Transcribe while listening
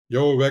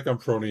Yo, welcome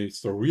Thronies.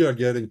 So we are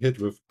getting hit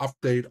with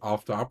update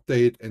after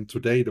update, and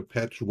today the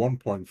patch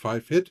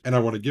 1.5 hit, and I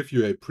want to give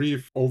you a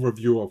brief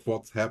overview of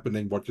what's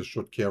happening, what you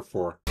should care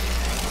for.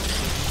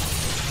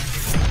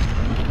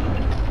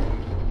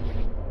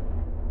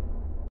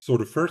 So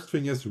the first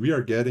thing is we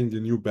are getting the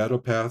new Battle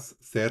Pass.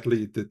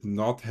 Sadly, it did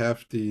not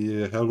have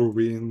the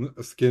Halloween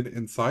skin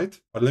inside,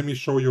 but let me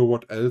show you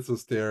what else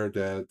is there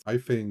that I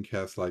think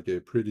has like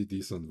a pretty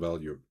decent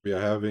value. We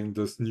are having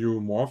this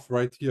new morph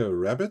right here, a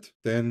rabbit.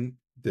 Then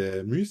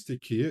the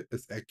Mystic Key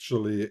is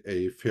actually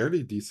a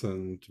fairly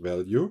decent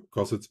value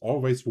because it's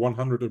always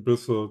 100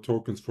 Abyssal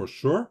tokens for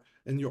sure.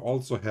 And you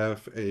also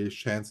have a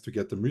chance to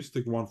get the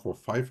Mystic one for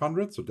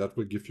 500, so that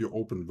will give you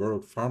open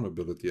world farm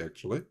ability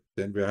actually.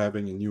 Then we're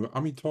having a new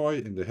Ami toy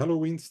in the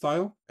Halloween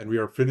style, and we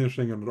are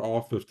finishing it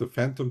off with the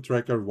Phantom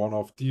Tracker, one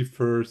of the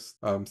first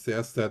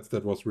CS stats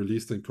that was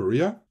released in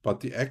Korea.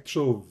 But the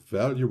actual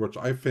value, which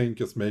I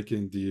think is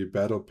making the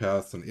Battle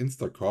Pass an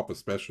insta-cop,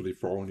 especially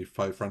for only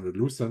 500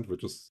 Lucent,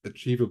 which is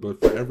achievable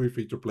for every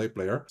free-to-play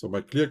player. So my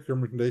clear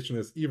recommendation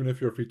is, even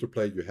if you're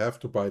free-to-play, you have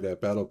to buy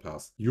that Battle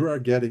Pass. You are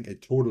getting a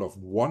total of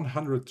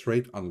 100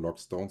 trade unlock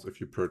stones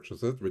if you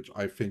purchase it, which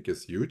I think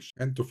is huge.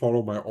 And to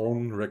follow my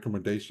own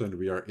recommendation,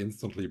 we are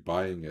instantly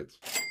buying it.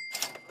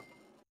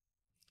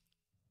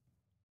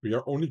 We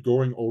are only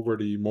going over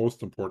the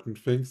most important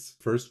things.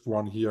 First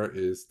one here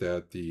is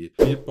that the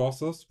field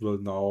bosses will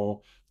now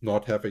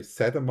not have a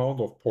set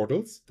amount of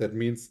portals. That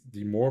means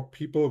the more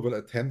people will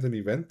attend an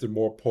event, the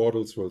more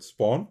portals will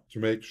spawn to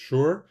make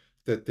sure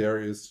that there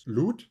is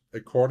loot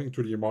according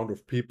to the amount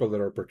of people that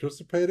are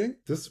participating.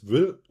 This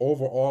will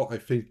overall, I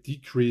think,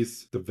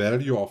 decrease the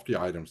value of the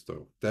items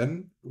though.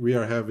 Then we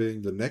are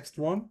having the next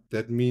one.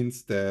 That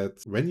means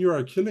that when you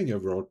are killing a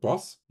world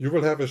boss, you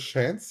will have a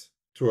chance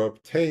to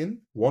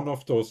obtain one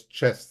of those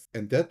chests,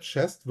 and that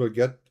chest will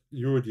get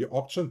you the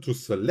option to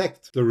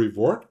select the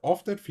reward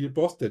of that field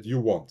boss that you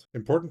want.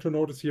 Important to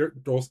notice here,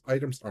 those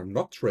items are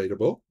not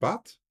tradable,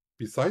 but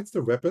besides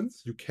the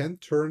weapons, you can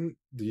turn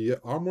the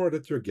armor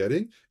that you're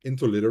getting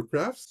into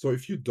lithographs. So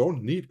if you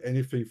don't need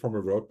anything from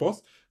a world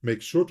boss,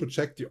 make sure to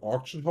check the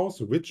auction house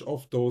which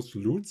of those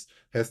loots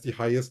has the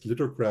highest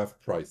lithograph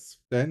price.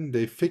 Then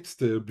they fixed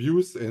the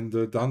abuse in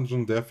the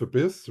Dungeon Death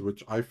Abyss,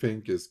 which I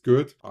think is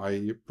good.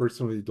 I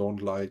personally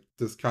don't like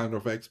this kind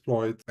of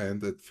exploit,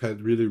 and it felt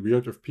really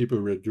weird if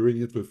people were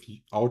doing it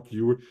without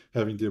you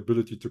having the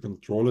ability to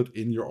control it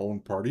in your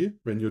own party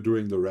when you're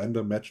doing the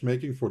random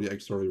matchmaking for the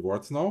extra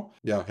rewards now.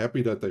 Yeah,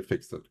 happy that they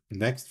fixed it.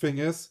 Next thing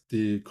is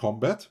the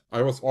combat.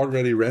 I was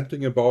already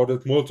ranting about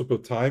it multiple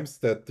times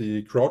that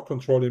the crowd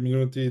control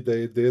immunity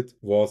they did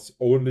was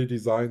only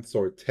designed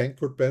so a tank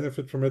could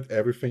benefit from it.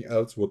 Everything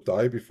else would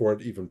die before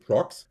it even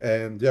procs.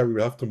 And yeah, we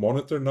will have to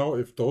monitor now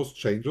if those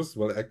changes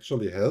will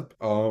actually help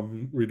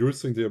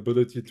reducing the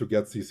ability to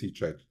get CC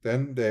change.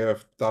 Then they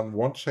have done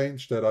one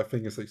change that I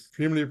think is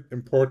extremely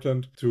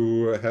important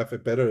to have a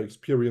better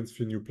experience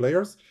for new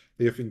players.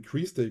 They have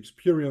increased the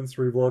experience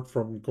reward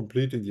from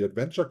completing the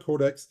Adventure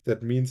Codex.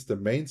 That means the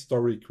main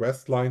story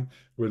quest line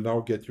will now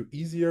get you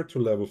easier to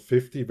level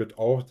 50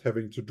 without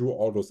having to do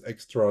all those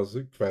extra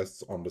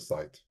quests on the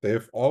side. They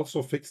have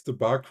also fixed the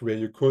bug where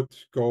you could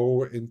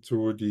go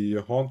into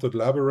the Haunted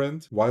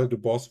Labyrinth while the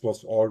boss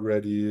was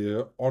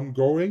already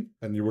ongoing,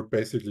 and you would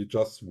basically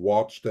just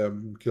watch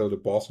them kill the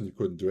boss and you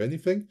couldn't do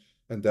anything.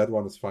 And that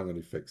one is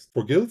finally fixed.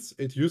 For guilds,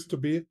 it used to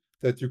be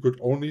that you could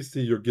only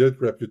see your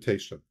guild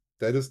reputation.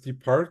 That is the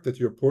part that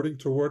you're putting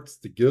towards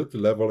the guild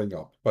leveling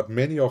up. But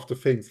many of the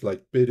things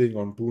like bidding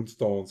on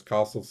boonstones,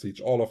 castle siege,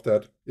 all of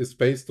that is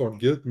based on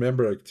guild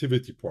member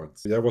activity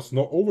points. There was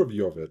no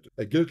overview of it.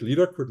 A guild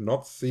leader could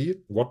not see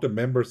what the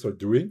members are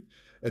doing,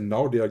 and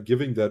now they are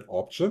giving that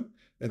option.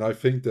 And I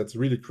think that's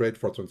really great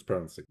for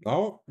transparency.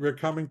 Now we're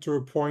coming to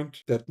a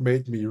point that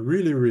made me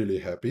really, really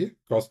happy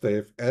because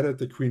they've added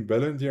the Queen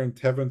Bellendir and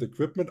Tavern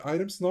equipment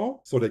items now,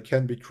 so they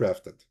can be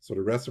crafted. So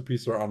the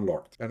recipes are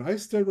unlocked. And I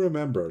still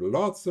remember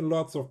lots and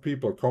lots of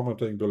people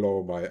commenting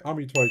below my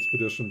Army Toy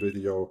Expedition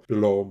video,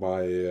 below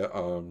my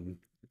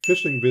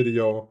fishing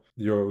video,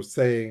 you're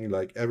saying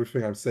like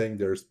everything I'm saying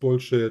there is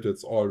bullshit,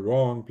 it's all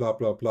wrong, blah,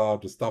 blah, blah,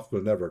 the stuff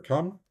will never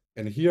come.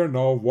 And here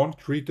now one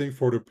greeting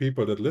for the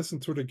people that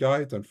listened to the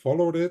guide and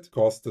followed it,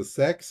 because the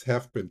sacks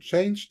have been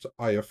changed.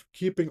 I have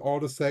keeping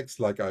all the sacks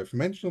like I've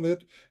mentioned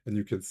it, and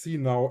you can see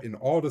now in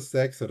all the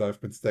sacks that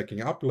I've been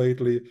stacking up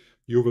lately,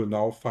 you will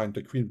now find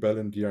the Queen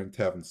Bellendir and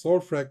Tavern Soul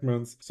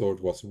Fragments. So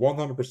it was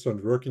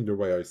 100% working the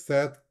way I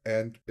said,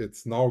 and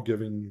it's now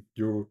giving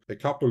you a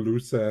couple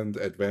loose end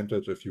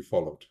advantage if you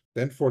followed.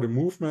 Then for the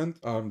movement,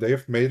 they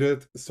have made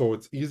it so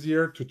it's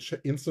easier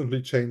to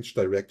instantly change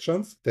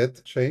directions.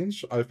 That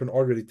change, I've been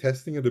already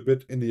testing it a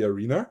bit in the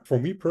arena. For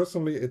me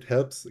personally, it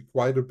helps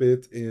quite a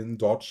bit in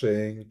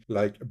dodging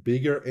like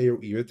bigger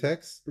AoE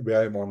attacks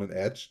where I'm on an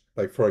edge.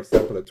 Like for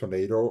example, a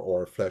tornado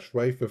or a flash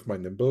wave with my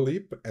nimble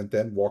leap, and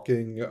then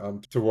walking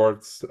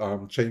towards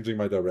changing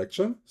my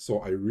direction. So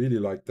I really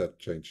like that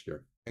change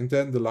here. And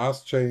then the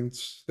last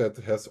change that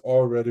has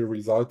already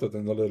resulted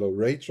in a little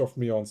rage of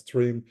me on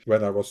stream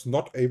when I was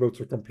not able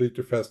to complete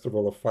the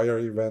Festival of Fire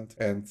event,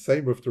 and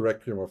same with the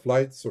Requiem of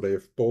Light, so they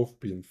have both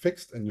been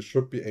fixed and you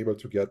should be able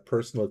to get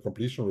personal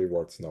completion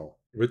rewards now.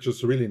 Which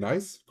is really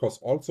nice, because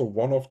also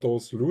one of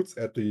those loots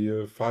at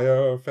the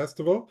Fire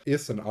Festival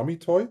is an Ami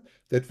toy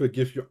that will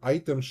give you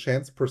item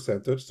chance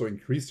percentage, so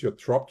increase your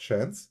drop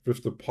chance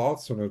with the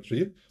pulse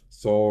synergy.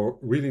 So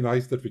really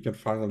nice that we can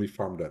finally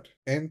farm that.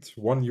 And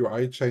one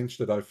UI change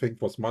that I think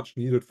was much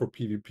needed for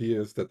PvP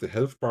is that the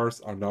health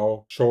bars are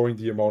now showing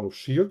the amount of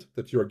shield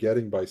that you're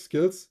getting by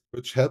skills,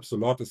 which helps a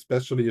lot,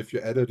 especially if you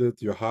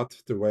edited your HUD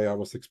the way I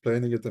was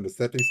explaining it in the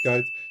settings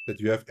guide, that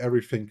you have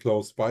everything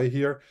close by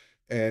here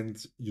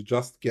and you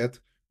just get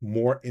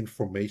more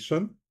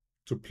information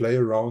to play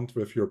around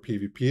with your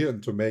PvP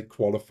and to make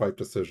qualified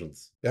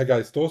decisions. Yeah,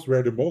 guys, those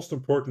were the most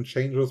important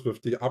changes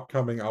with the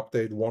upcoming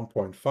update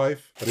 1.5.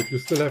 But if you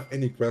still have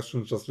any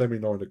questions, just let me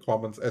know in the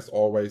comments. As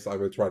always, I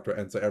will try to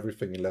answer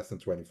everything in less than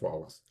 24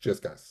 hours. Cheers,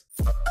 guys.